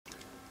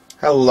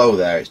Hello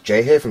there, it's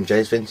Jay here from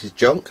Jay's Vintage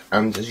Junk,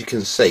 and as you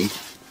can see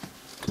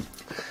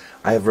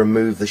I have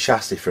removed the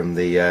chassis from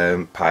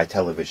the PYE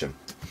television.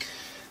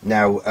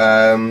 Now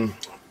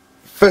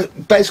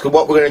basically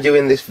what we're going to do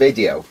in this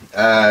video,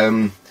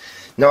 now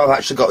I've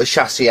actually got the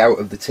chassis out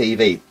of the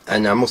TV,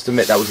 and I must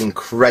admit that was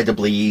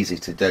incredibly easy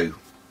to do.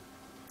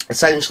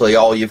 Essentially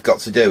all you've got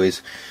to do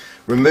is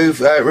remove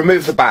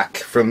the back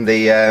from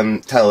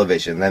the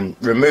television, then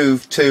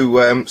remove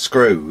two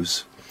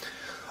screws,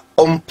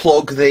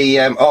 unplug the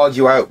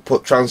audio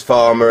output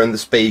transformer and the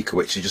speaker,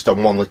 which is just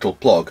on one little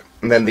plug,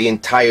 and then the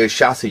entire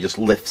chassis just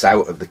lifts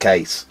out of the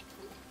case.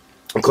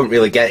 I couldn't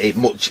really get it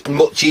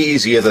much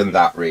easier than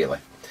that, really.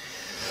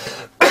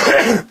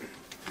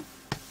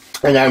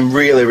 And I'm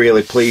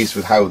really pleased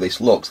with how this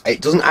looks.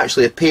 It doesn't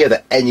actually appear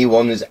that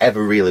anyone has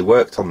ever really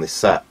worked on this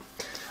set.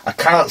 I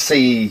can't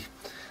see,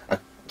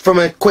 from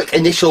a quick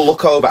initial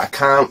look over, I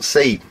can't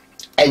see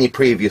any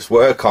previous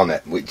work on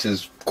it, which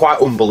is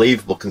quite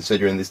unbelievable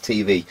considering this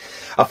TV.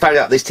 I found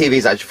out this TV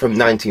is actually from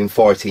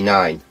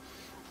 1949.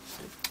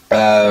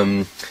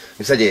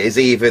 They said it is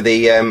either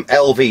the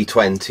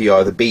LV20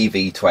 or the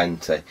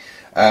BV20.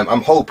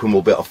 I'm hoping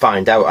we'll be able to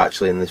find out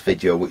actually in this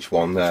video which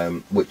one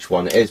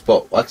it is.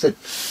 But like I said,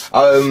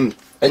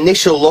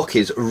 initial look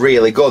is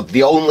really good.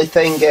 The only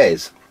thing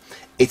is,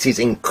 it is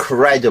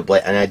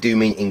incredibly, and I do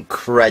mean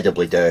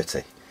incredibly,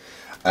 dirty.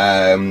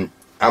 I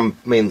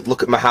mean,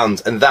 look at my hands,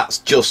 and that's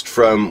just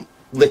from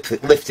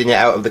lifting it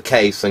out of the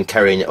case and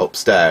carrying it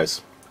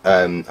upstairs.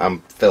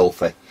 I'm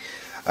filthy.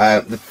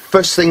 The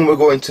first thing we're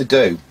going to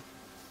do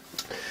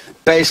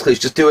basically is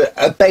just do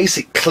a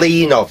basic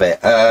clean of it.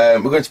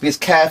 We're going to be as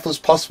careful as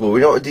possible. We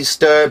don't want to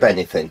disturb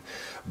anything,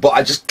 but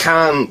I just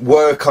can't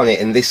work on it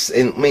in this.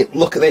 I mean,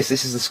 look at this.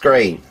 This is the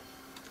screen.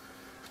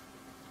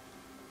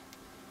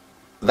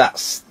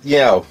 That's, you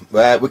know,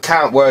 we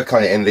can't work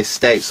on it in this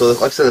state. So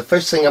like I said, the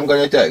first thing I'm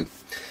going to do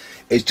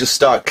is just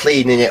start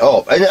cleaning it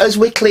up, and as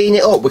we clean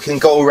it up we can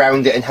go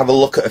around it and have a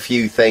look at a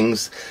few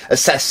things,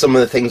 assess some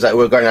of the things that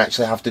we're going to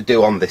actually have to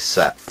do on this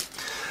set.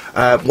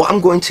 What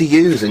I'm going to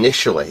use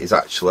initially is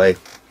actually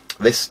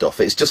this stuff.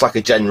 It's just like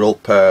a general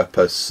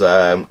purpose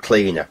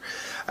cleaner.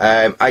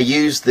 I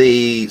use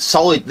the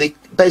solid,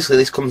 basically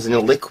this comes in a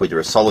liquid or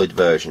a solid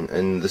version,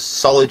 and the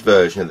solid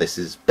version of this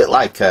is a bit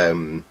like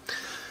a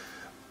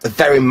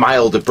very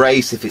mild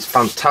abrasive. It's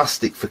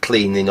fantastic for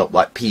cleaning up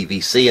like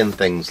PVC and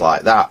things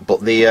like that,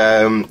 but the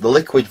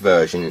liquid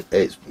version,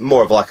 it's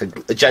more of like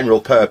a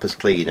general purpose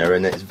cleaner,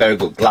 and it's a very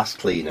good glass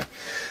cleaner,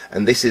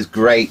 and this is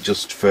great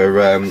just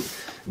for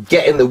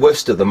getting the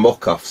worst of the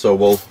muck off. So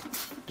we'll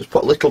just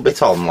put a little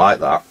bit on like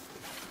that.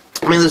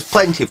 I mean, there's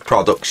plenty of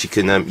products you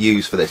can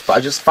use for this, but I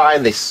just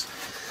find this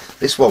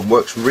one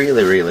works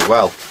really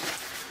well,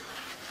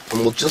 and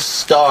we'll just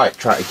start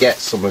trying to get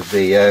some of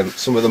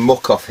the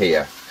muck off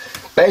here.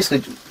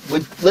 Basically,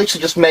 we're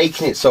literally just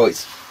making it so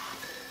it's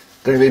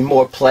going to be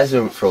more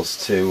pleasant for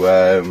us to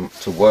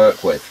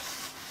work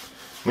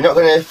with. We're not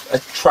going to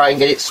try and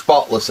get it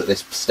spotless at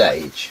this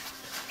stage.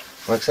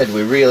 Like I said,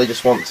 we really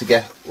just want to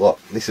get what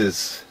this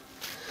is.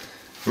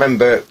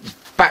 Remember,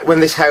 back when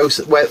this house,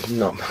 well,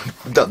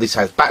 not this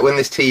house, back when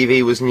this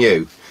TV was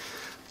new,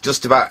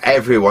 just about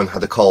everyone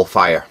had a coal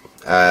fire,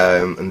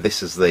 and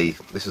this is the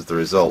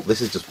result.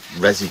 This is just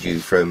residue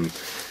from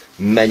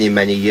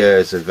many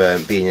years of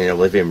being in a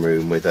living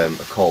room with a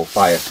coal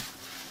fire.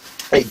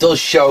 It does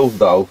show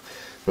though,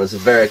 there's a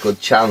very good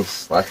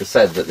chance, like I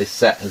said, that this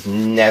set has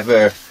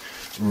never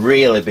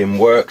really been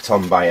worked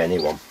on by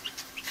anyone.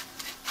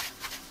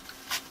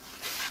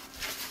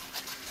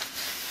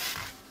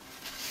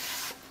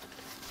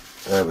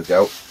 There we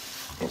go.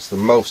 That's the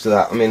most of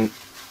that. I mean,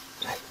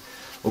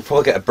 we'll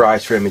probably get a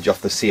brighter image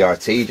off the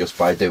CRT just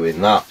by doing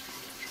that.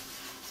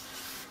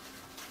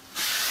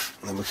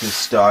 And then we can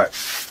start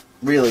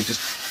really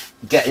just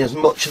getting as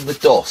much of the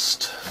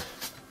dust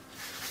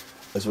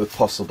as we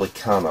possibly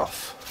can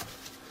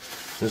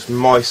off. Just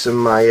moisten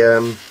my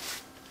in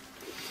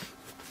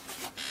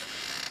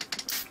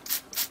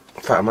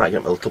fact, I might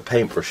get my little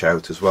paintbrush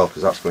out as well,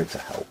 because that's going to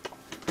help.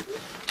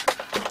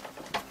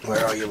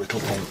 Where are you,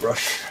 little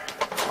paintbrush?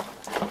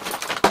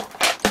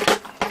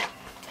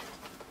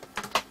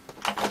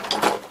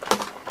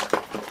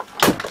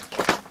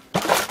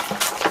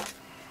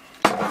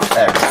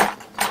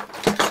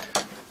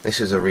 This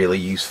is a really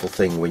useful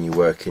thing when you're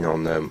working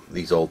on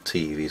these old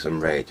TVs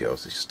and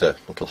radios. It's just a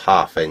little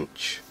 1/2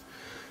 inch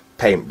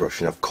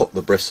paintbrush, and I've cut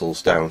the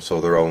bristles down so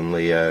they're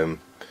only about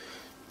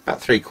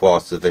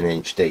 3/4 of an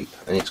inch deep,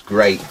 and it's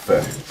great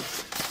for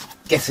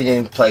getting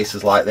in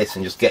places like this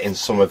and just getting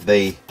some of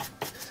the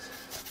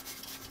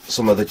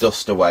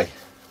dust away.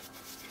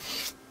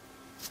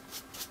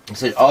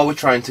 So all we're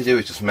trying to do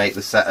is just make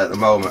the set at the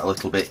moment a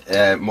little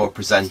bit more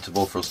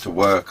presentable for us to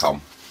work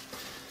on.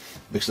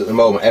 Because at the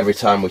moment, every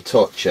time we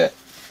touch it,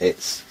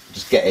 it's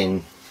just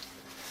getting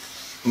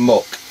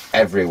muck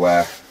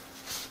everywhere,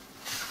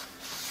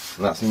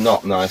 and that's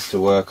not nice to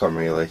work on,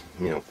 really.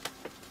 You know,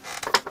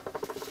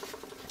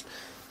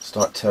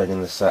 start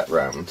turning the set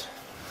round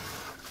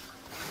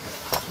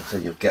so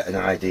you'll get an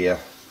idea.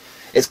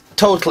 It's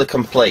totally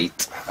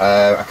complete.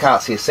 I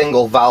can't see a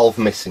single valve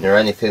missing or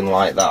anything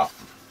like that.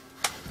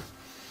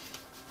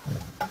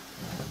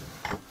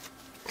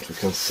 As you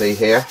can see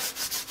here.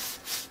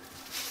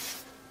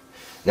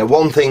 Now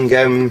one thing,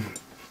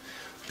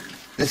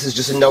 this is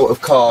just a note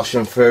of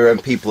caution for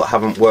people that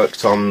haven't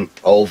worked on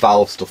old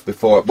valve stuff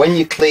before. When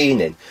you're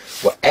cleaning,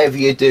 whatever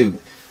you do,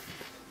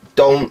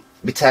 don't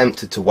be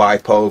tempted to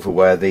wipe over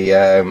where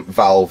the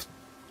valve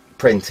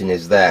printing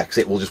is there, because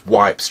it will just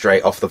wipe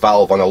straight off the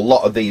valve on a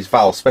lot of these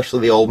valves, especially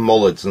the old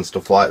mullards and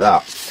stuff like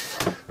that.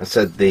 I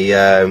said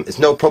it's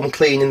no problem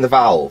cleaning the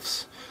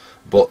valves,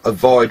 but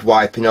avoid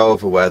wiping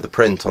over where the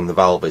print on the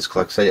valve is, because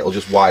like I said, it'll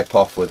just wipe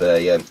off with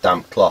a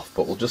damp cloth.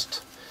 But we'll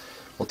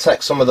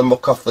take some of the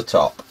muck off the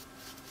top,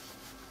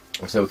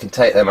 so we can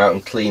take them out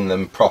and clean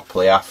them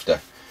properly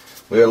after.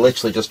 We are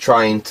literally just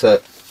trying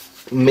to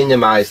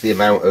minimise the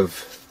amount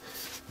of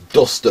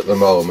dust at the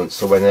moment,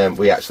 so when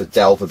we actually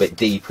delve a bit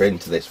deeper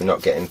into this, we're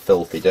not getting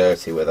filthy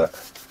dirty with it.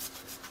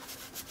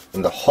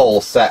 And the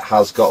whole set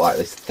has got like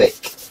this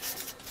thick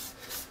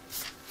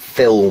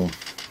film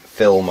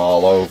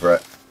all over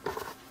it.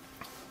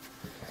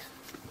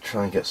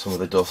 Try and get some of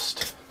the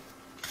dust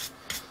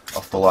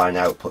off the line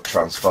output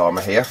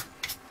transformer here.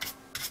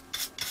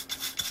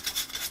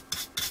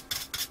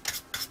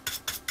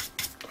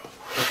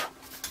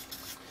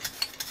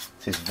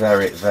 It is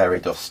very, very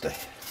dusty.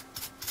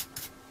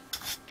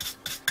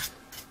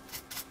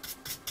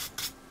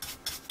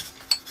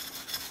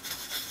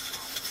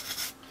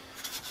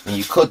 And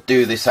you could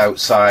do this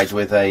outside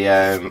with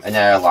an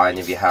airline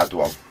if you had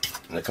one,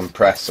 and a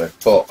compressor,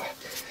 but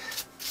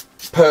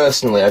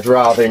personally I'd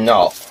rather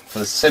not, for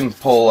the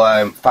simple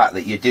fact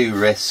that you do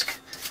risk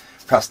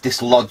perhaps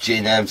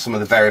dislodging some of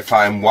the very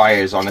fine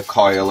wires on a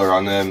coil, or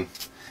on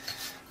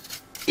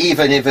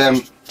even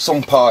if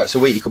some parts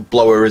of it you could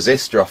blow a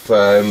resistor off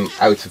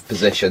out of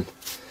position.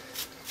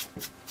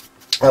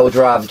 I would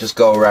rather just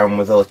go around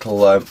with a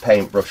little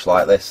paintbrush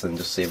like this and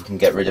just see if we can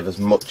get rid of as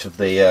much of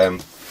the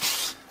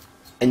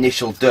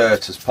initial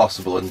dirt as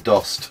possible and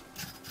dust.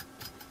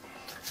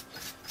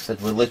 So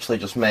we're literally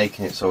just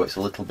making it so it's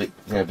a little bit,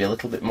 going to be a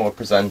little bit more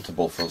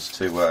presentable for us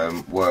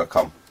to work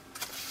on.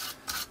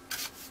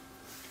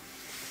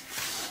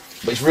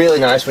 But it's really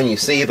nice when you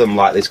see them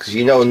like this, because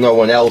you know no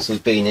one else has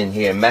been in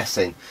here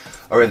messing,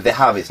 or if they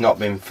have, it's not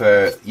been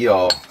for, you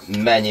know,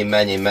 many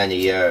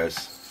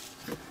years.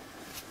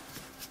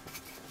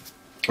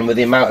 And with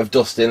the amount of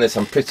dust in this,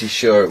 I'm pretty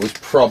sure it was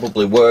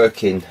probably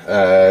working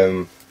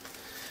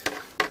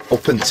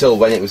up until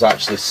when it was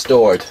actually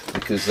stored,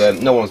 because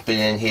no one's been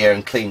in here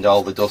and cleaned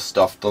all the dust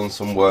off, done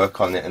some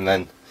work on it, and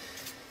then,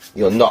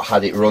 you know, not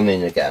had it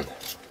running again.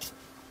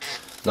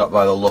 Not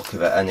by the look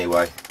of it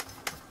anyway.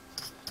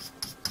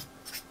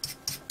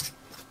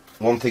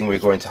 One thing we're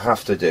going to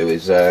have to do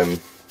is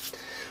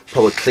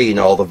probably clean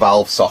all the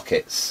valve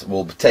sockets.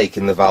 We'll be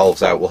taking the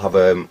valves out, we'll have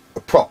a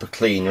proper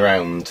clean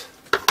round.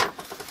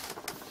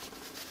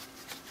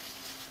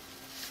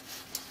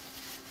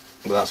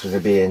 But that's going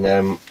to be in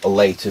a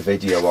later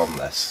video on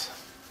this.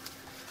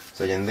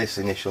 So in this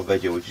initial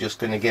video we're just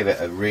going to give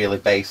it a really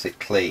basic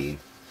clean,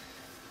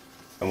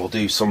 and we'll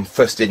do some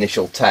first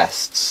initial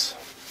tests.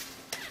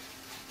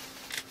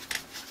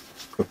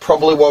 We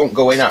probably won't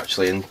go in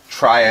actually and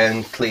try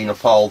and clean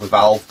up all the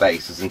valve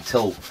bases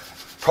until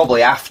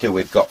probably after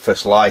we've got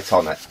first light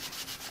on it.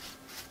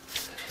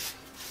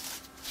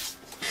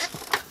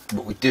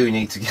 But we do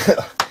need to get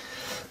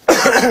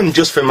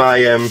just for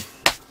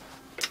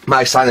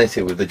my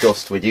sanity with the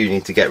dust, we do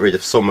need to get rid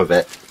of some of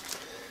it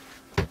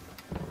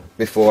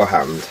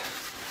beforehand.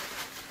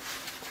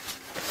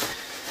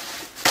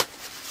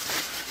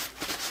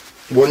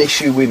 One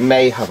issue we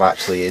may have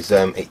actually is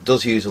it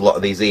does use a lot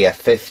of these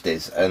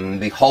EF50s,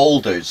 and the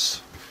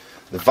holders,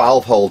 the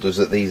valve holders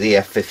that these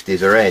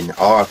EF50s are in,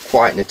 are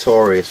quite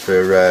notorious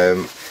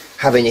for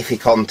having iffy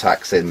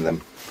contacts in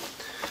them.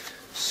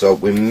 So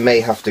we may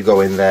have to go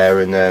in there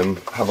and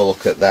have a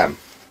look at them.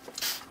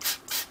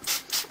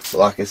 But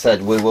like I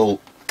said, we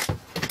will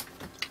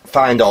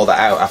find all that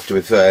out after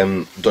we've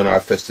done our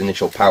first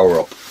initial power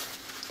up.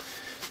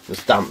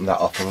 Just dampen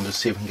that up, and we'll just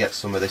see if we can get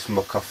some of this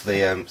muck off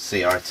the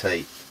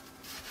CRT.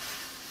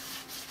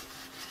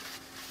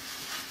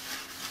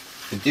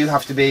 You do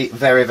have to be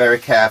very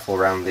careful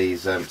around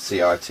these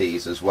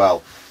CRTs as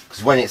well,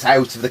 because when it's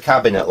out of the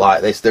cabinet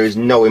like this, there is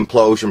no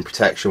implosion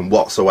protection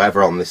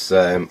whatsoever on this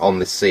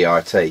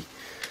CRT. You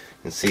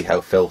can see how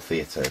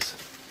filthy it is.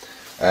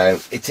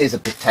 It is a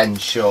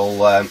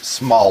potential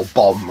small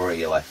bomb,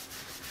 really.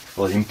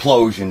 Well, an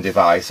implosion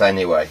device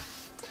anyway.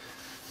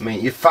 I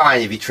mean, you're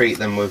fine if you treat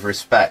them with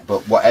respect,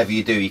 but whatever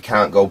you do, you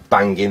can't go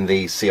banging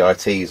these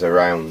CRTs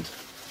around.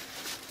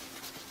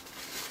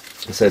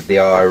 I said they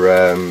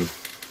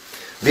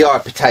are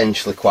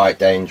potentially quite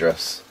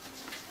dangerous.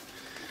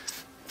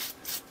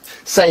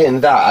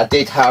 Saying that, I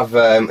did have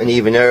an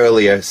even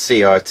earlier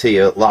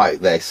CRT like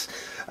this.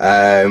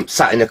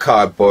 Sat in a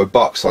cardboard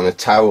box on a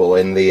towel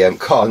in the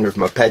corner of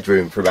my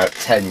bedroom for about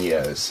 10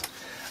 years,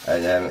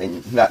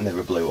 and that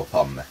never blew up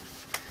on me.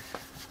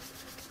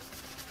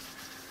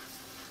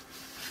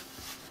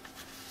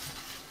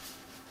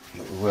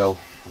 Well,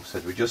 like I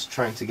said, we're just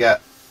trying to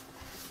get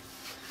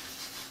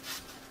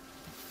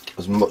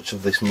as much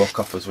of this muck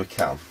off as we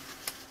can.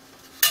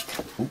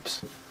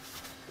 Oops.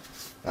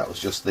 That was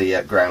just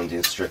the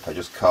grounding strip I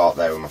just caught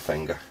there with my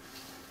finger.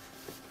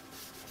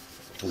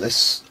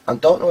 This, I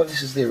don't know if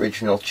this is the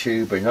original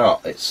tube or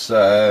not. It's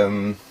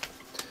does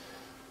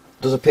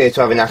appear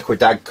to have an aqua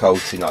dag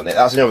coating on it.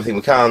 That's another thing,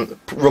 we can't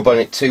rub on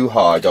it too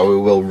hard or we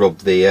will rub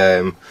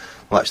the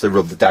we'll actually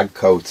rub the dag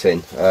coating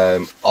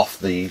off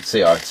the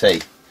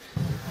CRT.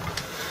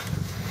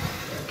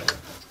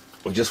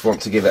 We just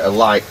want to give it a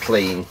light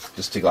clean,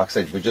 just to, like I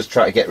said, we just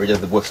try to get rid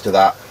of the worst of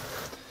that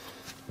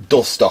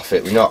dust off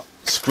it. We're not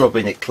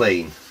scrubbing it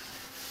clean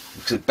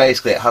because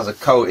basically it has a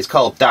coat. It's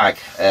called dag.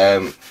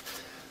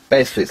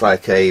 Basically, it's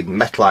like a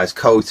metallized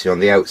coating on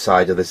the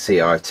outside of the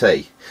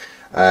CRT,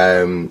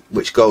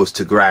 which goes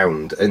to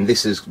ground, and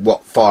this is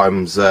what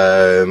forms.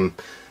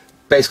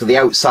 Basically, the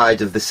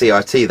outside of the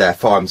CRT there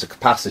forms a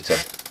capacitor.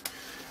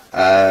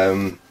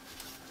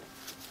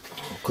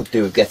 Could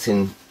do with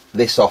getting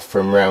this off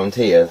from around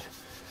here,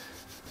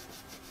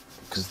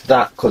 because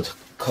that could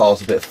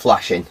cause a bit of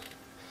flashing.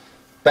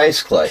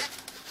 Basically,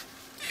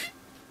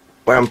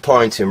 where I'm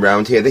pointing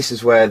around here, this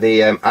is where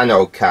the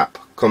anode cap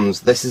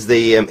comes. This is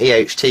the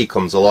EHT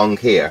comes along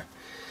here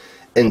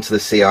into the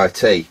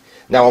CRT.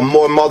 Now on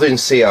more modern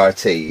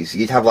CRTs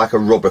you'd have like a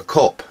rubber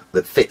cup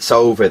that fits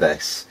over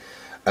this,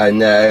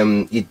 and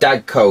your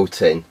dag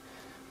coating,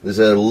 there's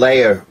a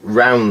layer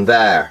round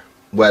there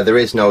where there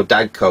is no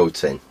dag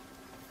coating,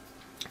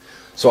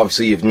 so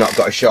obviously you've not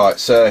got a short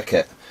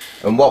circuit.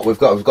 And what we've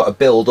got a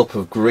build up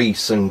of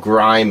grease and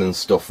grime and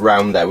stuff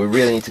round there. We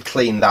really need to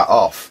clean that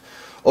off.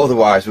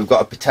 Otherwise we've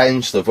got a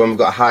potential of, when we've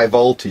got a high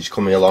voltage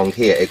coming along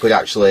here, it could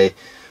actually,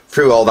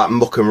 through all that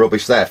muck and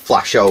rubbish there,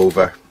 flash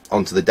over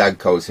onto the dag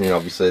coating, and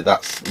obviously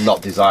that's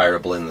not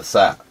desirable in the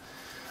set.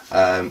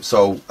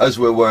 So as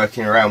we're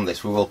working around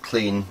this, we will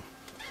clean.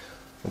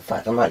 In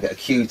fact, I might get a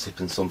Q-tip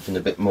and something a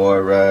bit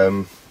more,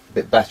 a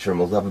bit better, and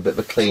we'll have a bit of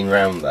a clean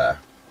round there.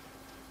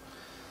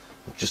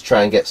 Just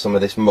try and get some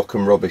of this muck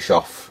and rubbish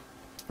off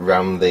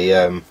around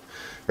the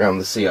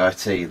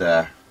CRT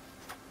there.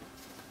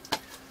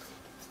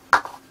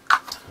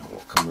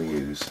 What can we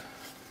use?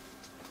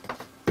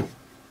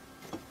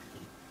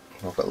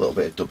 I've got a little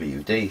bit of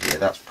WD here.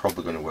 That's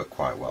probably going to work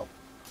quite well.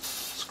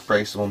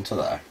 Spray some onto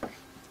there.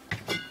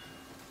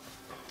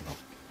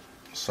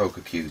 Soak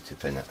a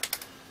Q-tip in it.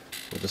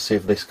 We'll just see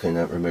if this can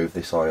remove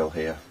this oil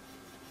here.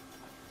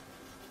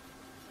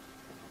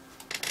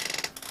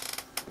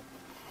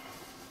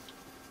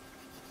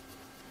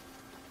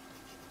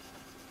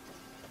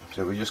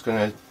 So we're just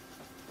going to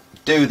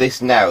do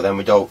this now, then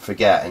we don't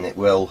forget, and it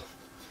will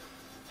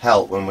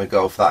help when we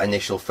go for that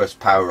initial first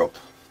power up,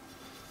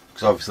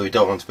 because obviously we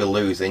don't want to be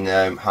losing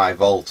high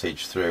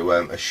voltage through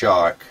a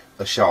short.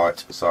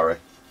 Sorry.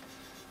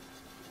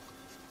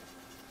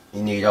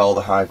 You need all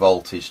the high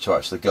voltage to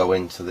actually go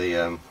into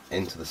the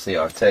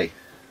CRT.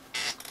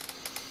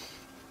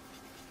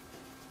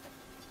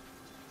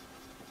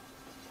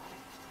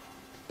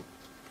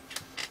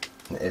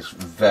 It is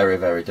very,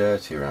 very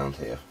dirty around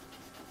here.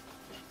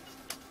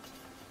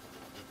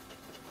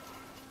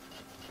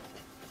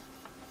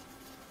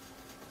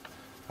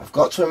 I've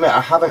got to admit,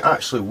 I haven't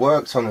actually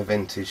worked on a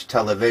vintage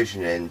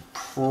television in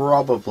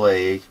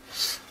probably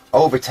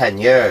over 10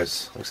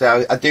 years. Like I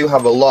say, I do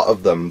have a lot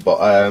of them, but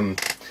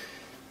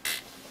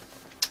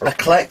I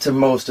collected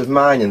most of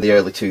mine in the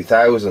early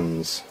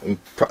 2000s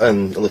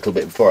and a little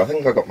bit before. I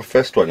think I got my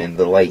first one in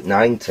the late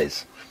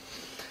 90s.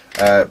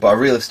 But I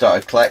really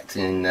started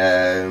collecting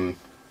in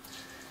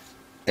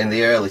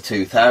the early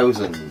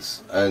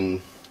 2000s,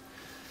 and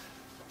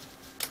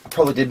I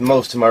probably did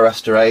most of my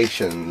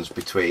restorations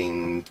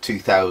between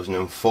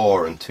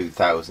 2004 and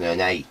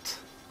 2008.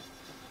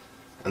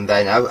 And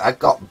then I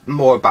got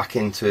more back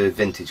into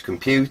vintage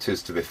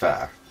computers, to be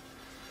fair.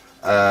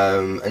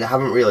 And I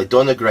haven't really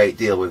done a great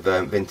deal with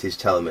vintage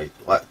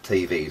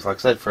TVs, like I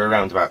said, for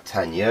around about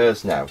 10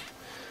 years now.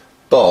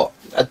 But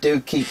I do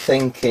keep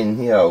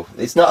thinking, you know,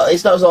 it's not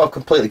as though I've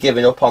completely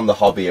given up on the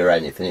hobby or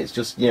anything. It's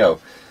just, you know,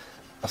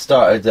 I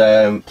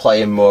started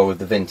playing more with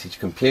the vintage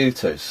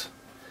computers.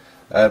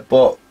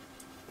 But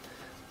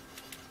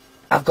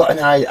I've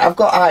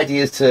got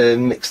ideas to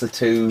mix the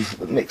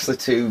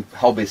two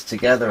hobbies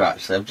together.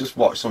 Actually, I've just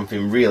watched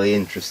something really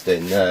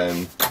interesting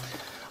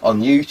on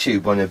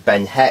YouTube, one of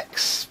Ben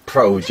Heck's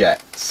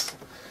projects,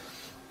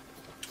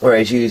 where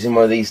he's using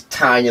one of these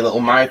tiny little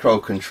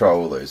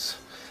microcontrollers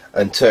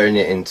and turning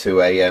it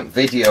into a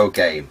video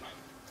game,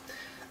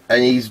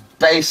 and he's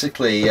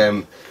basically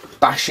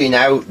bashing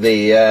out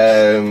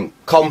the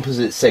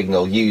composite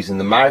signal using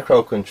the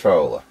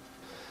microcontroller.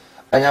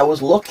 And I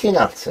was looking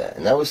at it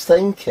and I was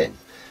thinking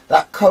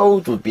that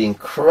code would be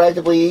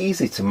incredibly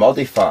easy to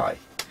modify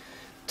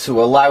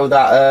to allow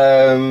that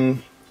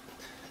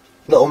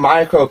little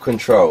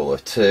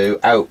microcontroller to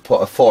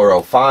output a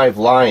 405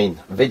 line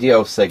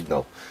video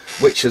signal,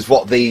 which is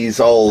what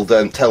these old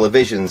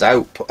televisions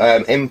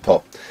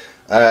input.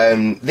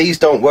 These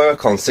don't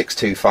work on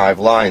 625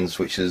 lines,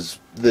 which is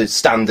the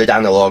standard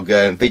analog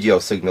video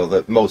signal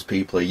that most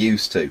people are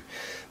used to.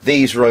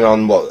 These run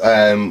on what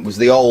was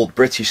the old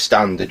British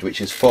standard,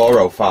 which is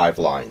 405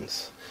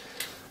 lines.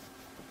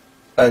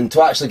 And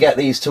to actually get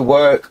these to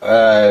work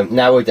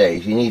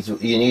nowadays, you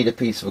need a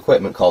piece of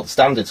equipment called a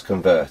standards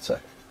converter.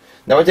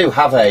 Now I do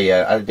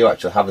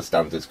actually have a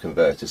standards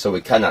converter, so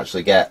we can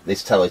actually get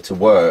this telly to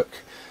work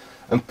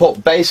and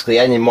put basically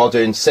any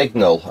modern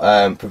signal,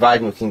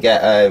 providing we can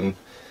get a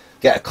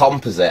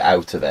composite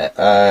out of it.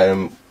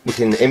 We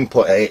can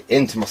input it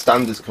into my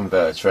standards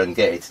converter and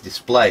get it to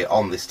display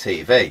on this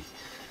TV.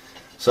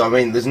 So I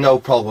mean, there's no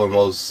problem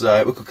us.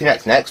 We could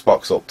connect an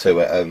Xbox up to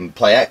it and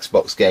play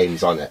Xbox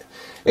games on it.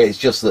 It's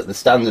just that the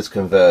standards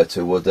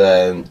converter would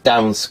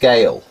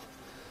downscale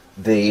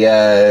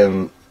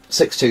the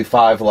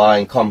 625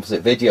 line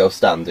composite video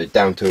standard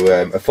down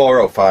to a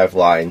 405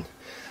 line.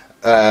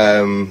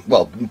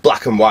 Well,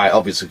 black and white,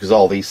 obviously, because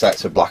all these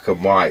sets are black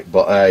and white,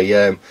 but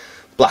a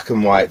black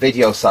and white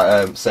video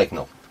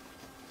signal.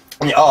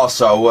 And it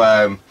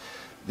also,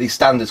 the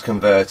standards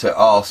converter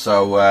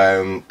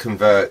also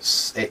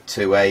converts it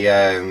to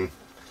a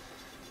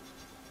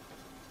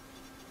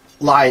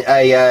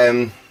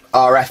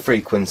RF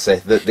frequency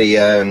that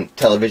the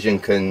television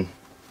can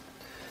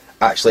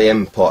actually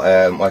input.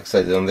 Like I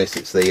said on this,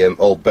 it's the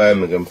old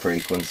Birmingham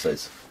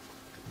frequencies.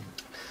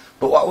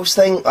 But what I was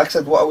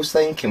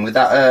thinking with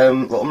that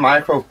little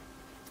micro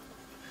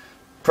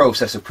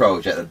processor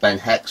project that Ben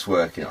Heck's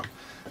working on,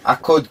 I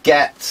could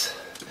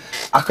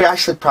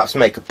actually perhaps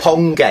make a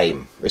Pong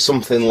game or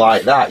something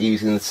like that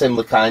using a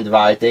similar kind of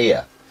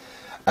idea.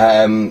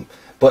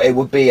 But it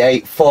would be a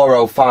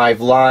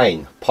 405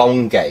 line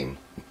Pong game,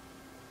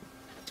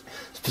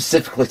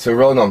 specifically to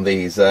run on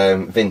these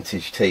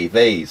vintage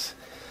TVs.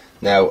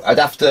 Now I'd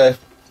have to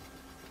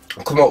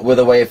come up with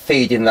a way of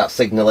feeding that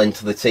signal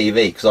into the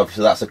TV, because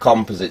obviously that's a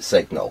composite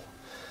signal,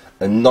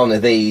 and none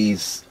of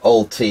these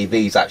old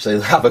TVs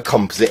actually have a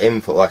composite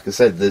input. Like I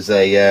said, there's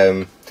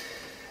a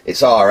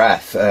it's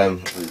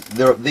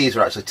RF. These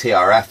are actually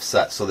TRF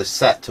sets, so they're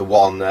set to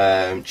one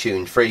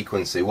tuned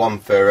frequency, one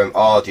for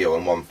audio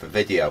and one for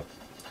video.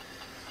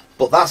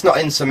 But that's not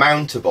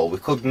insurmountable. We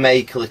could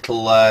make a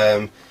little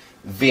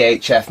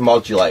VHF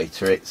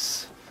modulator.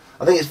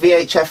 I think it's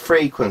VHF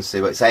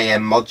frequency, but it's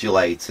AM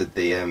modulated,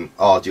 the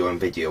audio and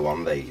video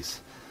on these.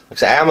 Like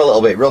I say, I am a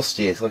little bit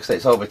rusty. Like I say,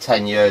 it's over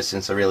 10 years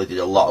since I really did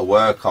a lot of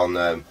work on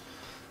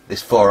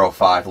this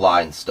 405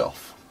 line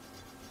stuff.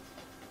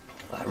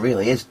 That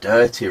really is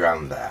dirty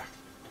around there.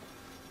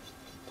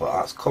 But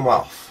that's come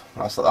off.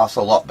 That's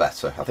a lot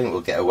better. I think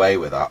we'll get away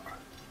with that.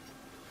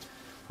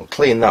 I'll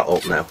clean that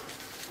up now.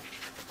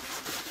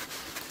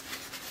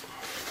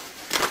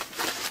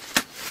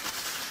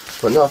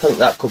 But no, I think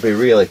that could be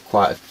really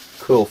quite a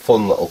cool,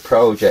 fun little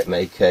project.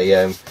 Make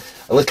a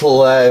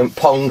little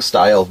Pong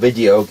style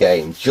video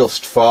game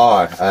just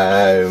for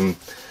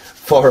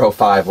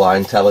 405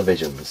 line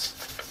televisions.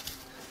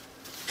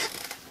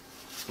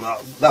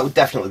 Well, that would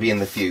definitely be in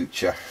the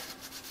future.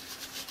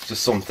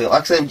 Just something,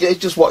 like I said,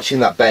 just watching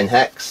that Ben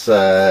Heck's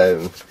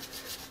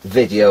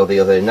video the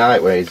other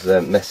night where he's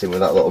messing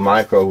with that little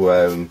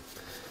micro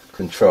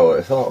controller.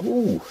 I thought,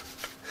 ooh,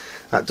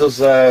 that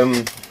does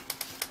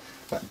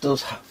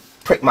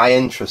prick my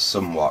interest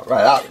somewhat.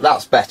 Right,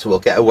 that's better. We'll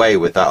get away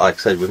with that. Like I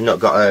said, we've not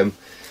got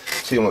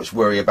too much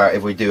worry about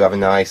if we do have a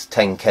nice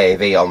 10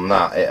 kV on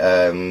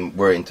that.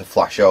 Worrying to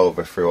flash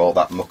over through all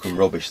that muck and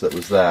rubbish that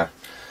was there.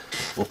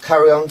 We'll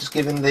carry on just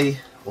giving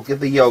we'll give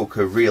the yoke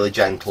a really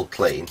gentle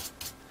clean.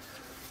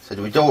 So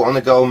we don't want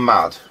to go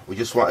mad. We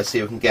just want to see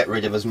if we can get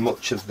rid of as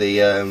much of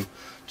the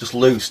just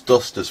loose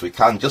dust as we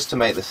can, just to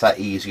make the set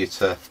easier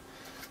to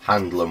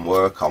handle and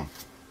work on.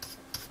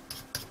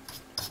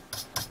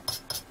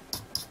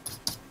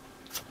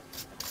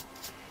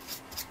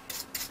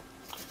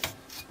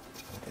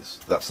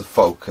 That's the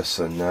focus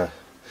and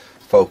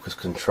focus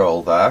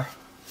control there.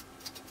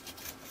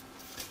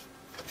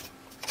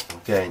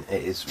 Again,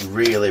 it is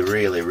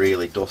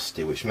really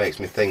dusty, which makes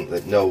me think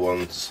that no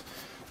one's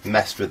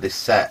messed with this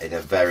set in a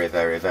very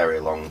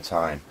long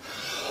time.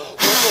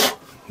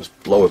 Just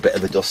blow a bit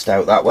of the dust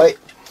out that way.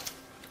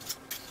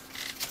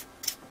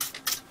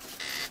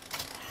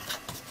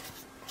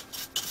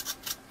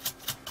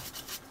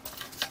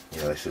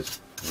 Yeah, this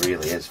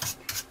really is.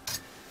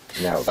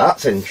 Now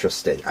that's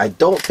interesting. I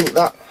don't think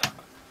that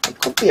it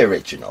could be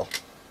original,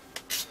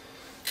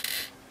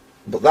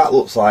 but that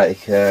looks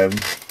like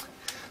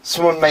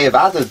someone may have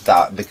added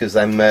that because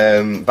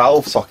them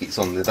valve sockets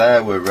under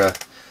there were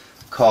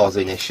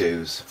causing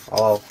issues.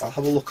 I'll have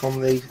a look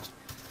on the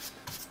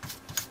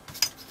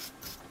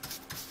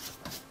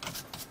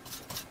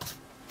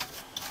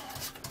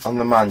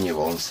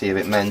manual and see if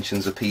it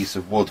mentions a piece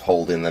of wood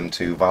holding them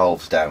two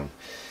valves down.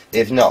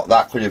 If not,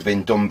 that could have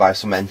been done by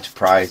some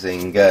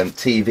enterprising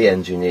TV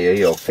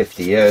engineer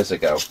 50 years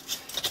ago.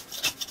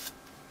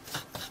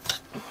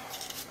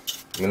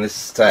 I mean, this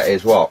set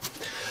is what?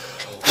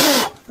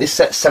 This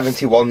set's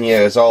 71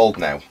 years old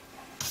now.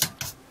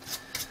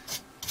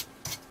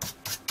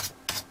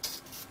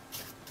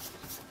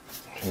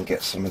 And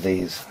get some of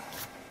these.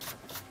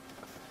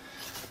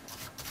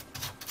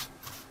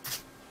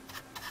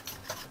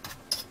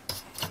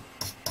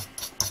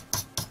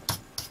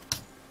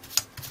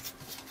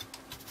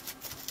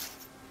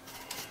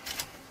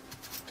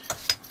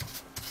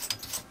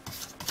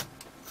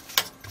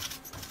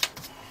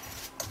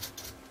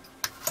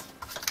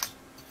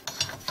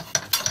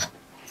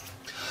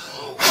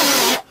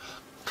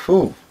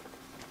 Whew.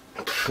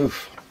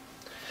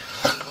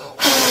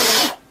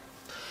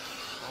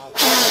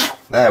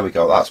 There we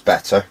go, that's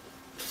better.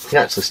 You can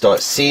actually start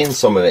seeing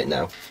some of it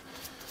now.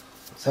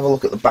 Let's have a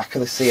look at the back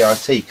of the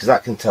CRT, because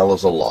that can tell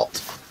us a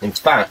lot. In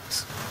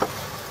fact,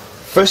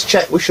 first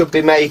check we should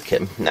be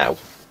making now,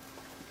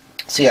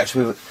 see if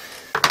we've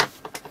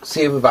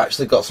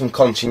actually got some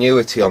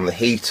continuity on the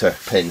heater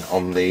pin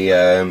on the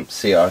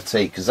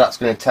CRT, because that's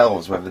going to tell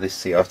us whether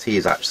this CRT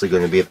is actually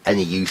going to be of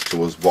any use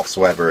to us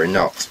whatsoever or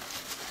not.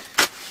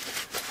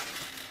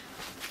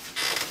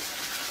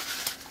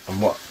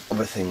 And what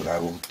other thing I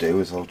will do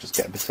is I'll just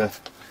get a bit of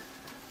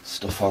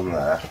stuff on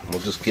there, and we'll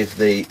just give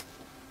the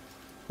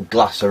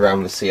glass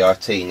around the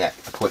CRT neck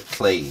a quick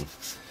clean,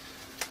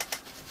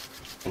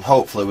 and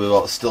hopefully we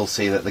will still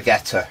see that the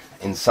getter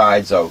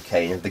inside's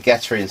okay. And if the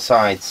getter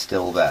inside's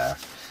still there,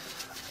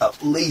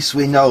 at least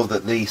we know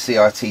that the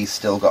CRT's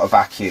still got a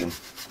vacuum.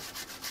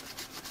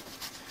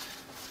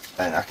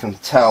 And I can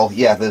tell,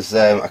 yeah, there's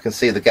I can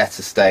see the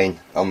getter stain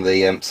on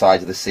the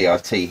side of the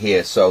CRT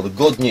here. So the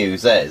good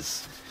news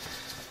is,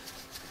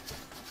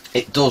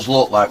 it does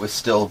look like we've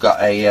still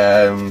got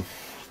a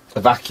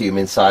vacuum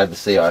inside the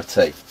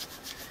CRT.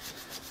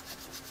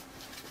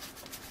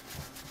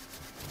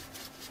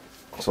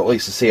 So at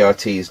least the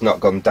CRT's not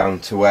gone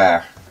down to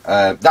air.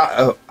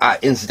 That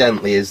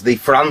incidentally is the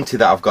Ferranti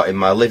that I've got in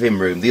my living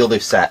room, the other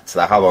set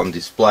that I have on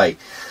display.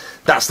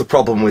 That's the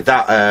problem with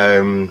that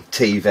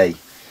TV.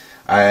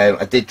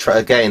 I did try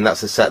again,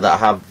 that's a set that I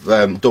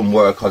have done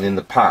work on in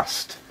the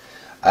past.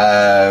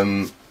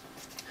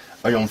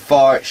 And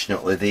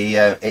unfortunately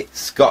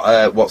it's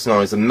got what's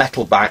known as a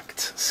metal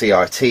backed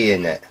CRT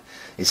in it.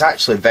 It's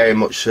actually very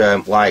much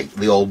like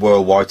the old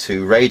World War II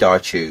radar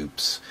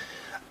tubes,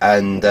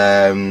 and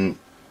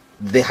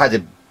they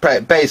had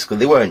basically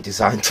they weren't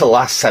designed to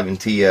last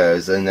 70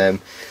 years, and there's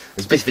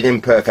a bit of an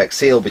imperfect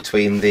seal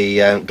between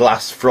the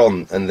glass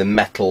front and the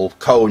metal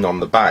cone on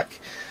the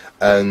back,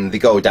 and they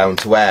go down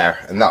to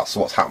air, and that's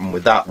what's happened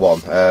with that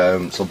one.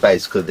 So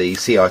basically the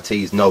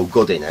CRT is no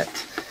good in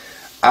it,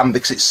 and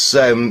because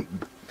it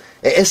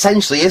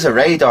essentially is a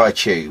radar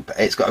tube,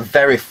 it's got a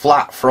very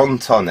flat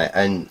front on it,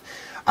 and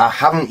I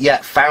haven't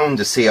yet found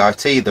a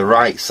CRT the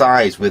right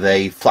size with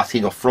a flat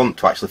enough front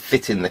to actually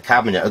fit in the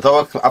cabinet.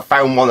 Although I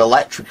found one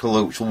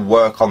electrical which will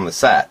work on the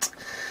set,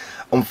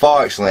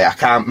 unfortunately I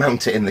can't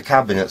mount it in the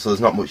cabinet, so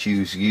there's not much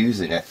use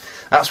using it.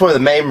 That's one of the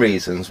main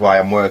reasons why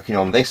I'm working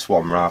on this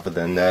one rather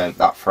than that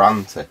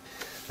Ferranti.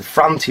 The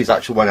Ferranti is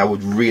actually one I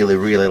would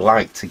really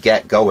like to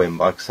get going,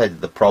 but like I said,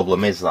 the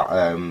problem is that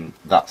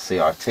that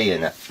CRT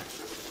in it.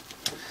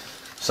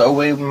 So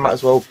we might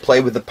as well play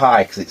with the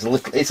Pi, because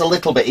it's a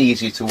little bit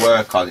easier to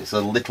work on. It's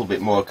a little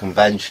bit more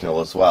conventional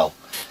as well.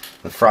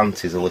 The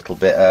Ferranti is a little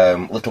bit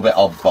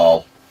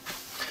oddball.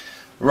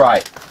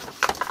 Right.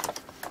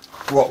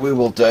 What we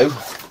will do.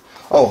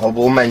 Oh, I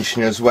will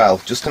mention as well,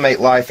 just to make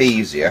life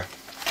easier.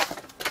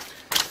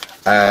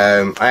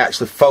 I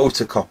actually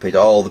photocopied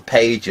all the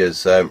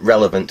pages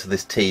relevant to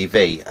this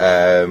TV.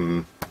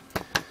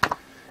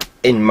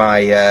 In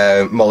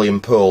my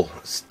Mullion Pool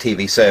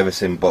TV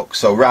servicing book.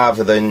 So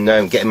rather than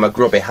getting my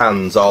grubby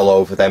hands all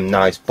over them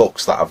nice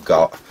books that I've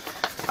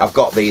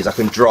got these, I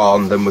can draw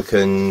on them, we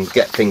can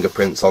get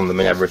fingerprints on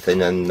them and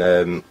everything,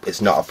 and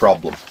it's not a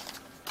problem.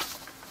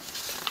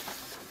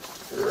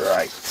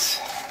 Right.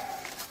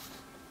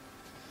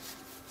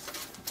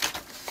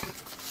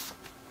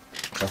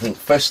 I think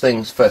first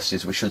things first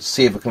is we should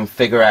see if we can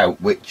figure out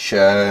which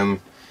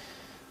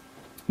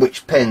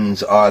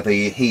pins are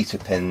the heater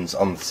pins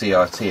on the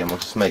CRT, and we'll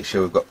just make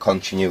sure we've got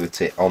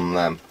continuity on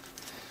them.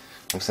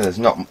 Like I said, there's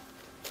not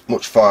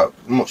much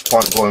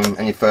point going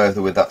any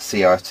further with that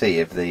CRT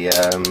if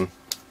the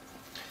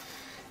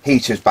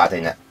heater's bad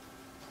in it.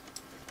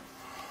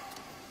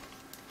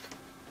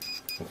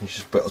 So we can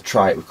just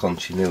try it with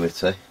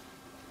continuity.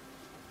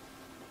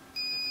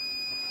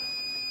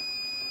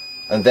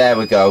 And there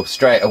we go,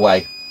 straight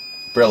away.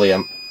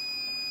 Brilliant.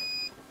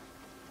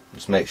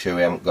 Just make sure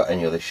we haven't got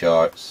any other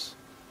shorts.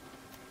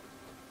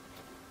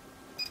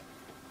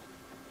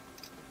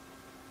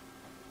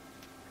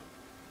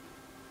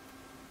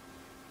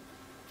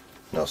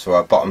 No, so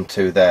our bottom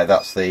two there,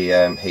 that's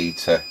the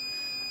heater,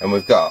 and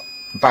we've got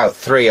about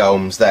 3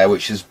 ohms there,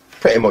 which is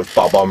pretty much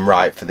bob on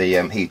right for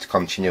the heater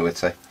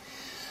continuity.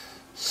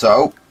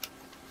 So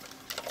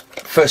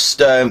first,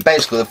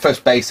 basically the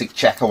first basic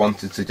check I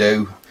wanted to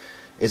do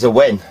is a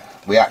win.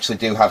 We actually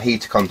do have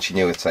heater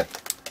continuity.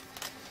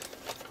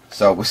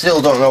 So we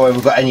still don't know if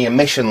we've got any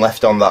emission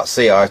left on that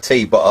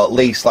CRT, but at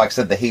least, like I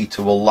said, the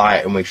heater will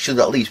light, and we should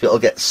at least be able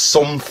to get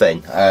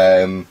something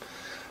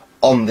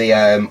on the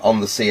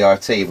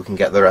CRT. We can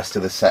get the rest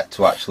of the set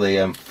to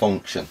actually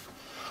function.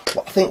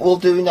 What I think we'll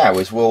do now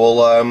is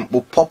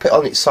we'll pop it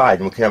on its side,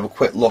 and we can have a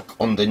quick look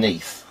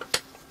underneath.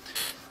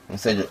 And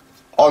so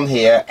on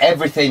here,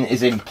 everything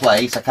is in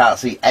place. I can't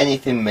see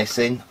anything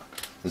missing.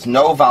 There's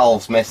no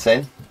valves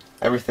missing.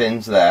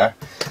 Everything's there.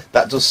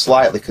 That does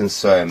slightly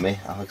concern me.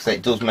 Like I say,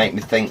 it does make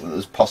me think that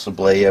there's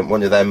possibly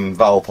one of them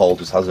valve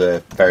holders has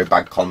a very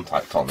bad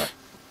contact on it.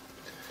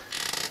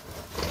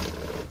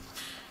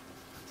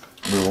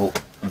 we will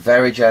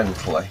very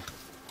gently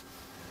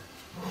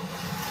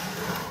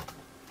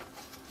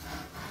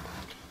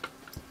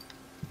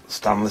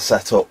stand the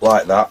set up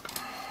like that,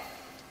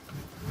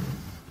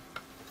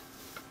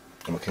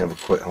 and we can have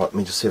a quick, let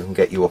me just see if I can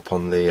get you up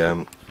on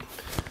the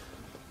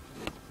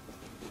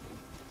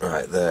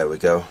right, there we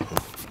go.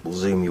 We'll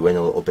zoom you in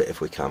a little bit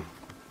if we can.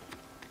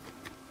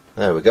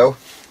 There we go.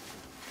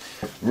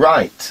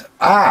 Right,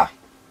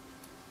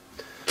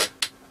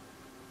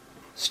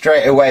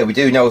 straight away we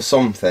do know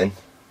something.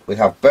 We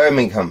have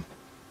Birmingham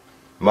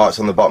marked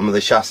on the bottom of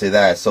the chassis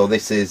there, so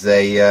this is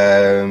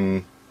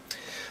a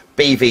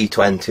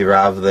BV20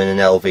 rather than an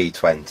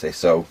LV20,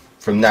 so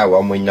from now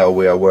on we know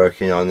we are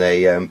working on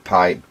a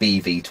PYE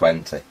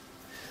BV20.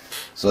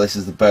 So this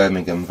is the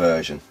Birmingham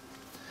version.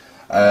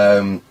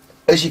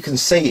 As you can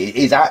see, it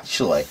is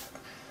actually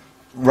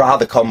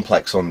rather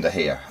complex under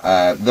here.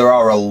 There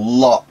are a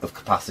lot of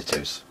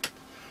capacitors.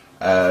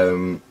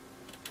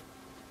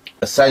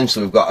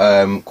 Essentially we've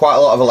got quite a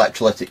lot of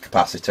electrolytic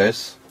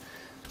capacitors.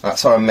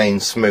 That's our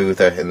main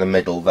smoother in the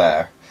middle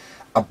there.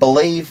 I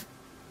believe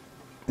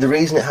the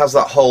reason it has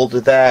that holder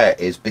there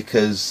is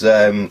because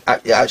it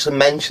actually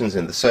mentions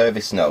in the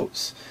service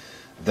notes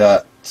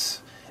that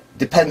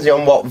depending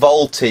on what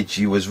voltage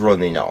you was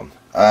running on,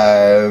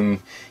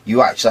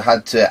 you actually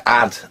had to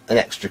add an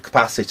extra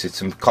capacitor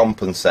to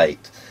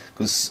compensate,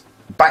 because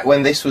back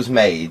when this was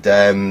made,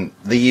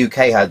 the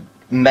UK had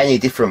many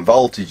different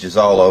voltages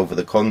all over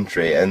the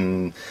country,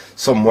 and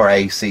some were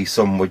AC,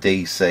 some were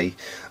DC,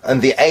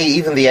 and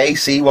even the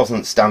AC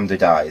wasn't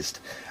standardised.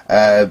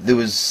 There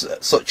was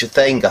such a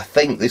thing, I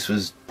think this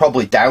was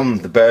probably down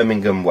the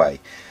Birmingham way,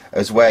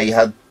 as where you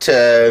had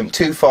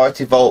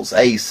 240 volts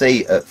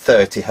AC at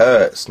 30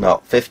 Hertz,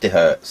 not 50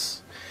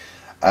 Hertz.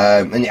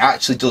 And it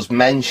actually does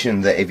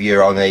mention that if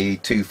you're on a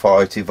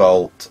 240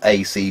 volt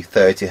AC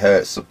 30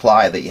 Hertz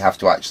supply, that you have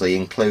to actually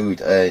include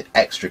an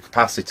extra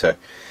capacitor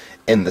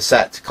in the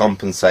set to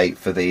compensate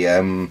for the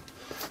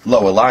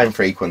lower line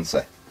frequency.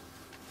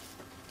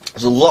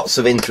 There's lots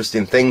of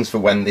interesting things for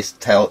when this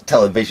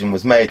television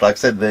was made. Like I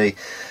said,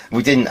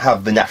 we didn't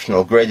have the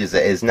national grid as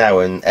it is now,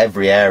 and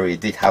every area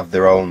did have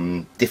their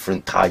own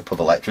different type of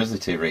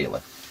electricity, really.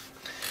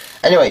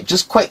 Anyway,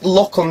 just quick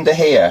look under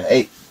here.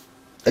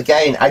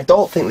 Again, I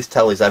don't think this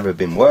telly's ever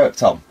been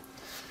worked on.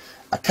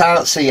 I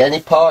can't see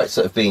any parts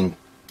that have been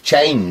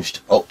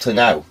changed up to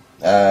now.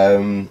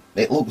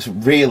 It looks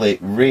really,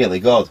 really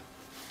good.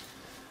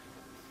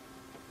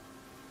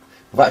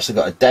 We've actually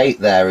got a date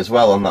there as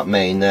well on that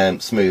main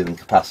smoothing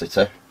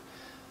capacitor.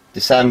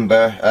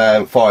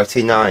 December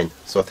 49.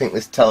 So I think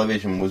this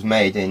television was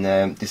made in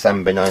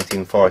December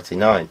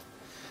 1949.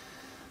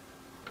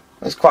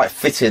 It's quite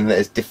fitting that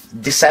it's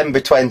December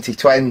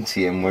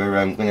 2020 and we're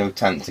going to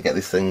attempt to get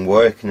this thing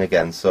working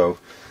again, so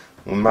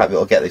we might be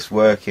able to get this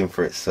working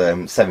for its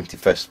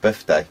 71st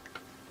birthday.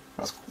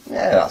 That's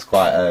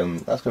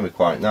going to be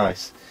quite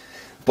nice.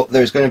 But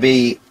there's going to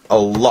be a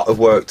lot of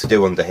work to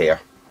do under here.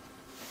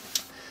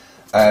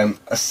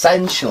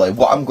 Essentially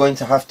what I'm going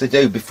to have to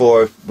do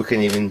before we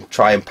can even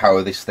try and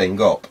power this thing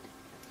up,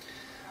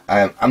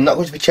 I'm not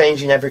going to be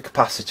changing every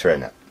capacitor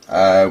in it.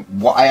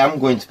 What I am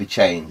going to be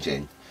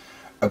changing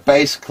are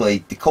basically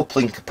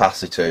decoupling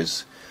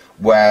capacitors,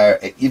 where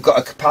you've got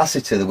a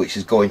capacitor which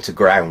is going to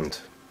ground,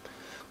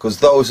 because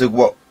those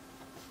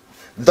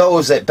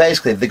that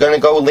basically, they're going to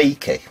go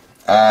leaky.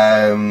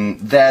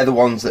 They're the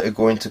ones that are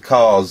going to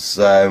cause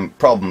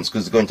problems,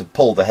 because they're going to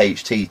pull the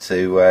HT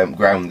to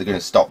ground. They're going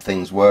to stop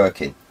things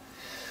working.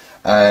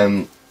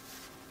 Looking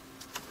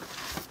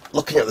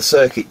at the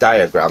circuit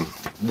diagram,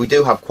 we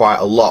do have quite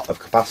a lot of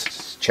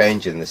capacitors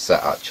changing this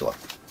set actually.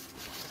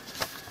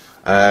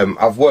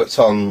 I've worked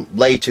on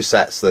later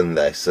sets than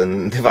this,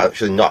 and they've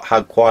actually not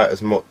had quite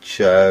as much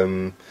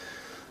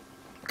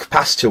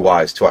capacitor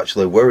wise to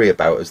actually worry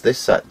about as this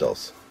set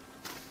does.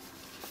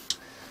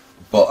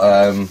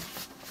 But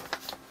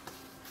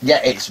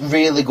yeah, it's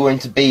really going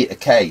to be a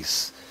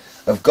case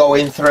of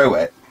going through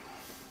it,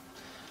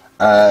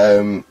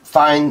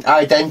 identifying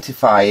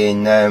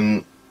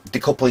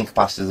decoupling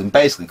capacitors, and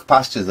basically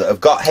capacitors that have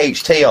got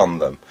HT on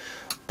them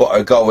but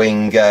are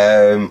going,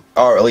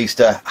 or at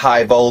least a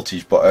high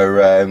voltage, but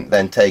are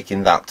then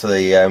taking that to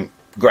the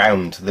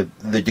ground, the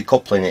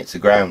decoupling it to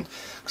ground.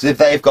 Because if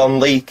they've gone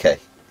leaky,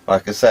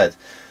 like I said,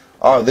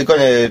 they're going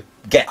to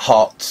get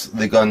hot,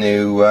 they're going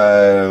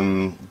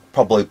to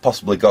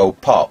possibly go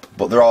pop,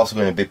 but they're also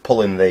going to be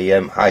pulling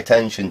the high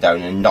tension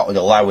down and not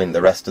allowing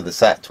the rest of the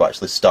set to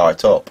actually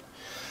start up.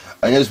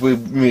 And as we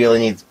really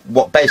need,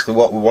 what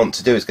we want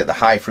to do is get the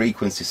high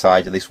frequency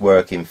side of this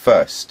working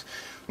first.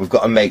 We've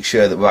got to make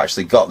sure that we've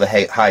actually got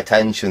the high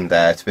tension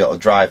there to be able to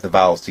drive the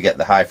valves to get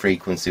the high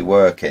frequency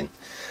working,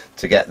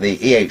 to get the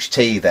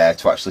EHT there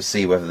to actually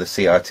see whether the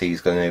CRT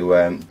is going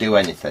to do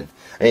anything.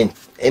 And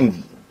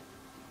in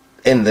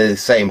the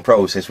same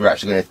process, we're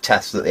actually going to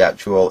test that the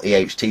actual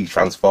EHT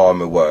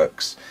transformer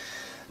works.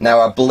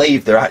 Now, I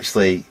believe they're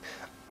actually,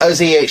 as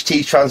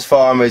EHT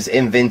transformers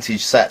in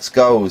vintage sets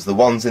goes, the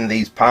ones in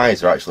these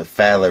PYEs are actually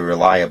fairly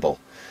reliable.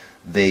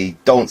 They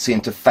don't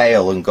seem to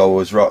fail and go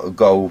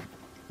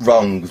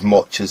wrong as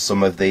much as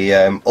some of the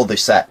other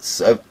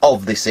sets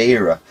of this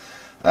era.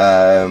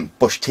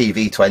 Bush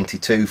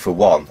TV22 for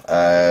one.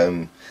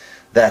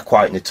 They're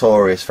quite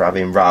notorious for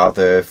having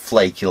rather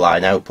flaky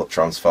line output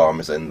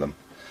transformers in them.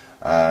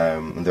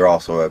 And they're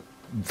also a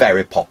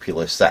very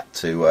popular set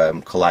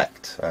to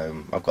collect.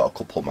 I've got a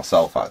couple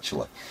myself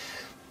actually.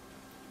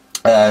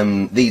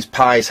 These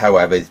Pies,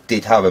 however,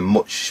 did have a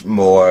much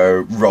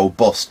more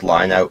robust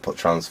line output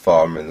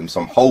transformer in them,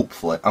 so I'm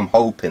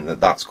hoping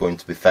that that's going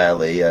to be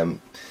fairly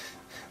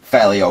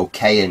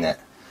okay in it.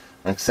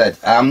 Like I said,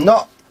 I'm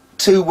not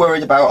too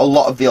worried about a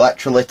lot of the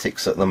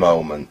electrolytics at the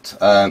moment.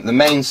 The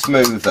main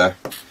smoother,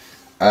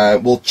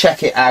 we'll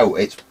check it out.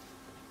 It's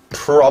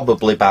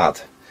probably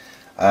bad.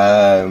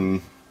 To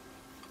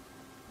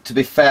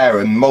be fair,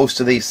 in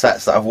most of these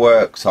sets that I've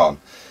worked on,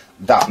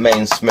 that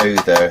main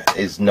smoother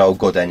is no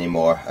good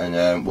anymore,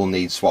 and will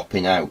need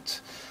swapping out.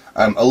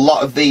 A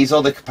lot of these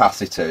other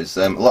capacitors,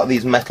 a lot of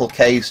these metal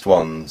cased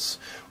ones,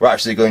 we're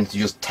actually going to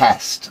just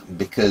test,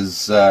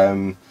 because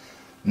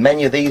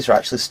many of these are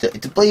actually still,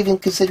 to believe in,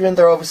 considering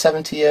they're over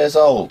 70 years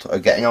old, or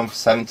getting on for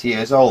 70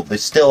 years old, they're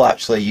still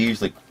actually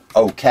usually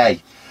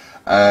okay.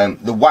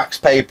 The wax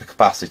paper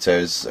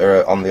capacitors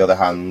are, on the other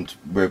hand,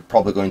 we're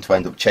probably going to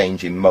end up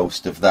changing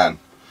most of them.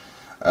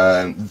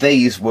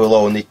 These will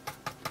only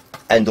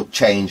end up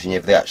changing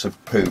if they actually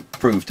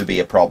prove to be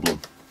a problem.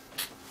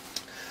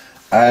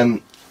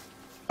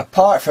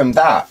 Apart from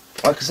that,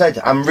 like I said,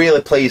 I'm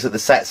really pleased that the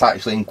set's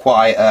actually in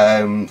quite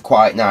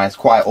nice,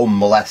 quite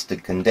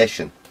unmolested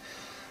condition.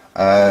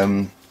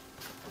 One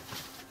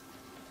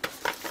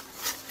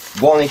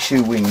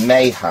issue we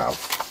may have,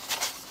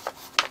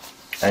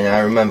 and I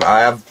remember I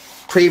have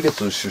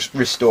previously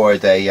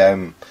restored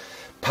a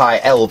Pi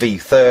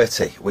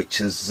LV20,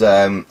 which is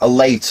a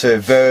later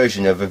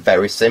version of a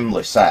very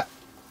similar set.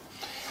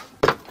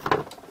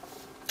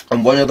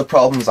 And one of the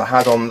problems I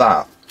had on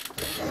that,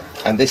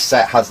 and this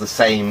set has the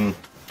same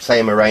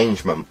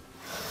arrangement.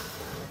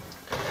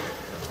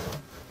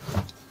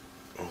 I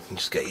can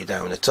just get you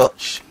down a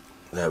touch.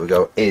 There we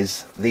go.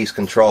 Is these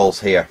controls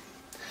here?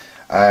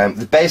 They're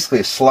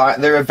basically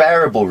they're a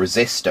variable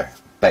resistor,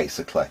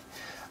 basically,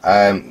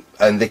 and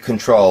they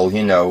control,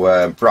 you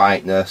know,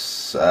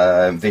 brightness,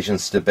 vision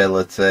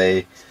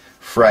stability,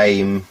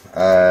 frame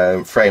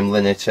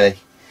linearity.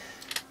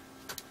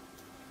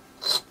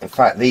 In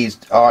fact, these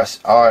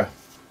are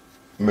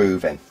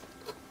moving.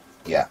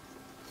 Yeah,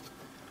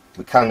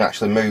 we can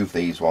actually move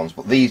these ones,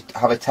 but these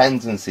have a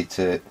tendency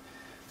to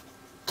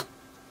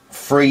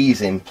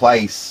freeze in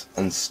place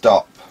and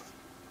stop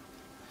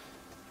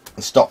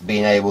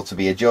being able to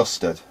be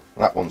adjusted.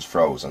 That one's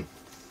frozen.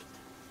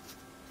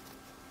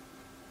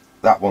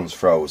 That one's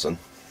frozen.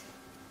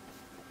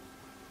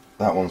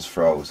 That one's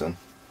frozen.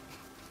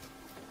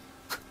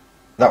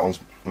 That one's,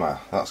 well,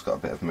 that's got a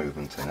bit of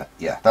movement in it.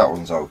 Yeah, that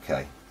one's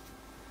okay.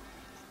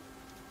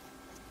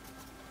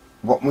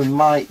 What we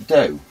might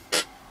do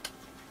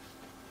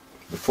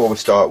before we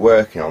start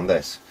working on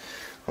this,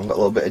 I've got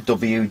a little bit of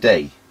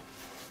WD,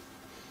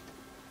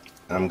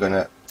 and I'm going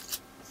to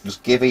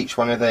just give each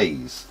one of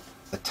these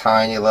a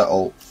tiny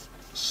little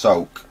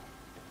soak.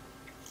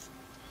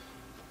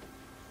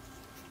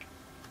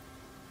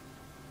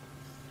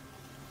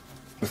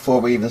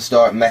 Before we even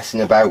start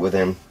messing about with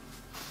him,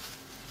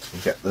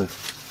 and get the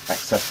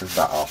excess of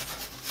that off.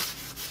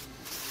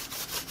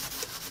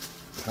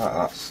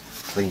 That's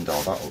cleaned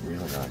all that up really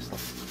nicely.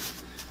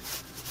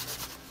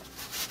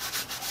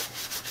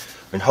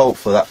 And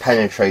hopefully that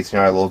penetrating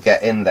oil will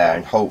get in there,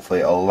 and hopefully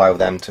it'll allow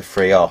them to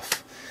free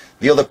off.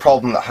 The other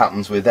problem that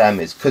happens with them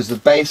is because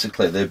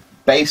they're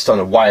based on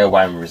a wire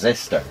wound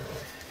resistor.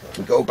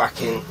 We go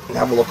back in and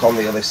have a look on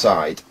the other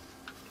side.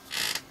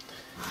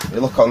 We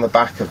look on the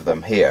back of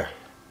them here.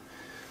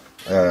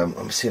 Let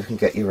me see if I can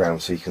get you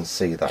around so you can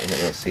see that. You're not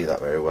going to see that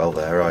very well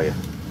there, are you?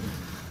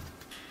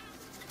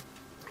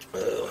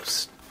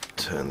 Let's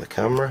turn the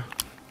camera.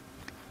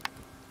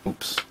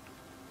 Oops.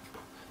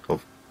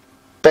 Well,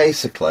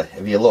 basically,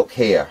 if you look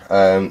here,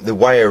 the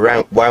wire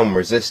wound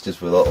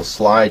resistors with a little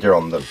slider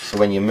on them. So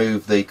when you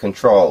move the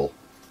control,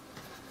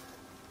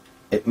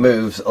 it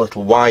moves a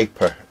little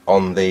wiper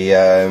on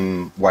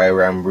the wire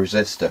wound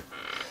resistor.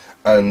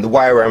 And the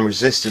wire wound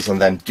resistors on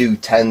them do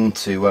tend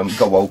to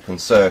go open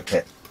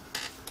circuit.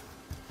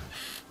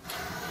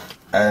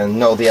 And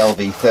no, the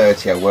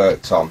LV20 I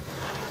worked on,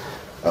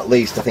 at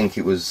least I think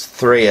it was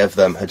 3 of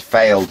them had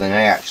failed, and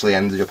I actually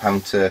ended up having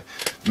to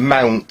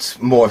mount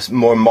more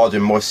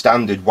modern, more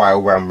standard wire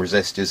wound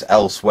resistors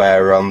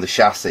elsewhere on the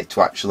chassis to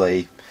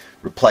actually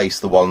replace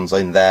the ones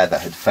in there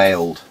that had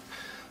failed.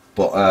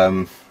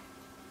 But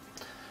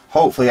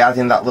hopefully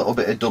adding that little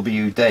bit of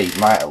WD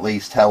might at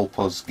least help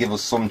us, give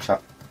us some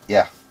chance.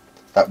 Yeah,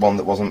 that one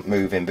that wasn't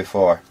moving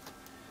before.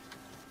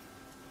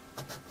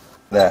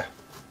 There,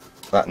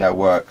 that now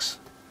works.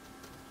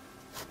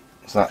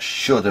 So that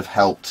should have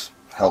helped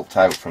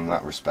out from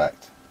that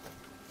respect.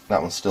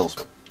 That one's still,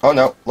 oh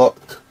no,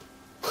 look,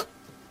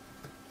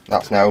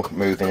 that's now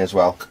moving as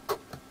well.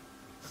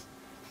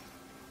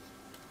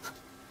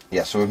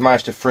 Yeah, so we've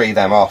managed to free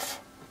them off.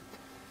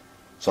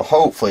 So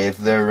hopefully if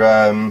they're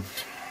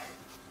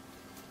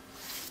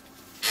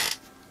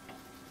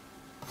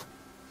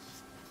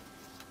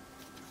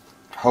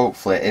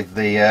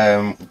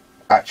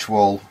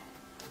actual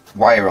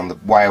wire on the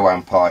wire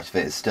wound part of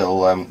it is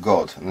still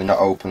good and they're not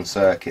open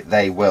circuit,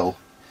 they will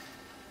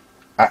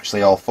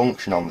actually all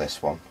function on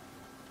this one,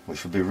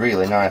 which would be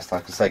really nice,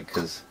 like I said,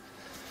 because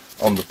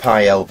on the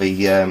PYE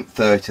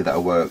LV20 that I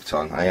worked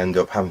on, I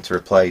ended up having to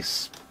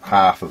replace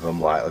half of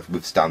them like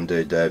with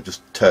standard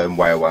just term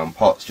wire wound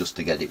pots just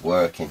to get it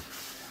working.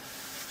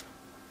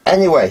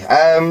 Anyway,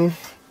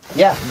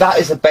 yeah, that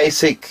is a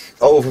basic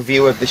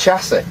overview of the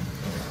chassis.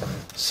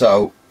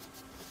 So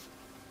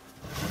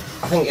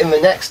I think in the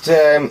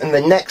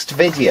next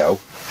video,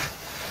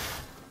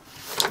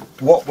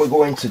 what we're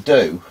going to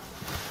do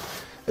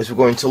is we're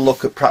going to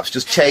look at perhaps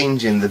just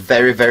changing the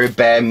very, very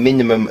bare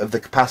minimum of the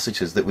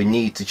capacitors that we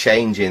need to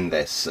change in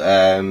this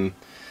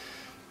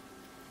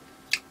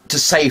to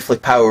safely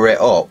power it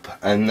up.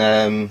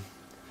 And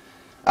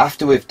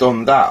after we've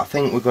done that, I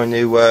think we're going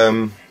to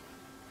I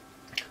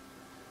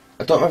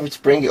don't know whether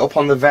to bring it up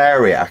on the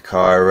variac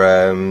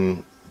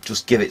or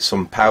just give it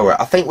some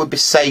power. I think would be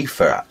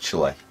safer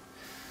actually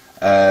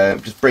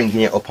just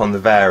bringing it up on the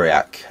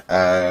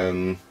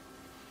variac.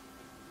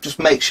 Just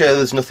make sure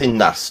there's nothing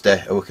nasty,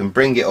 and we can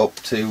bring it up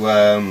to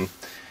our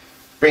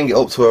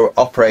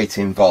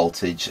operating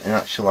voltage, and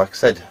actually, like I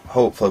said,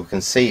 hopefully we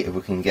can see if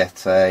we can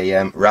get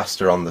a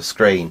raster on the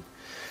screen.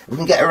 If we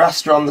can get a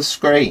raster on the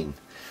screen,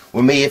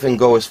 we may even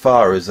go as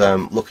far as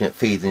looking at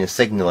feeding a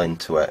signal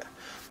into it.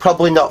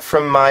 Probably not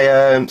from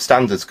my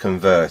standards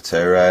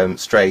converter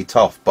straight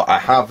off, but I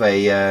have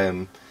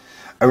a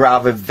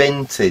rather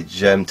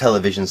vintage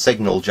television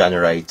signal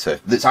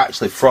generator that's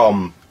actually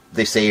from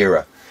this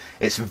era.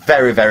 It's a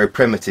very, very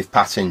primitive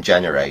pattern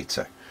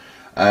generator,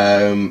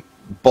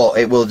 but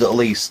it will at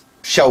least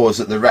show us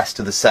that the rest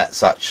of the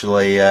set's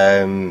actually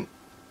in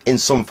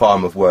some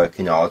form of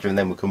working order, and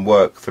then we can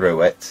work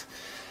through it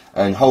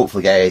and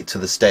hopefully get it to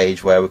the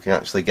stage where we can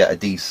actually get a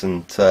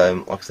decent,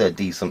 like I said, a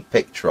decent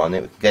picture on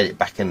it. We can get it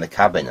back in the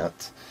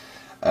cabinet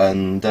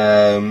and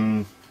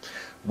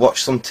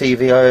watch some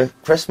TV or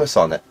Christmas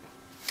on it.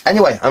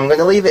 Anyway, I'm going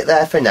to leave it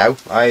there for now.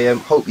 I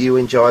hope you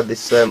enjoyed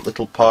this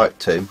little part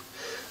 2.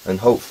 And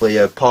hopefully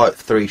part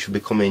 3 should be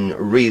coming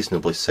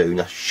reasonably soon.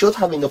 I should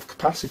have enough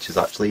capacitors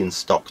actually in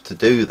stock to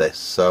do this,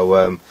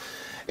 so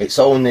it's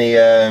only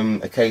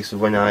a case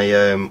of when I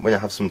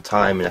have some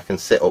time and I can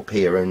sit up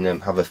here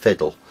and have a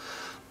fiddle.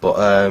 But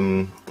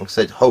like I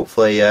said,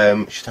 hopefully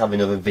should have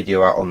another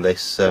video out on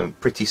this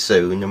pretty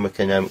soon, and we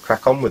can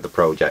crack on with the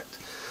project.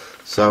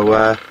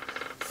 So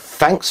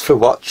thanks for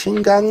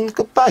watching and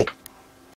goodbye.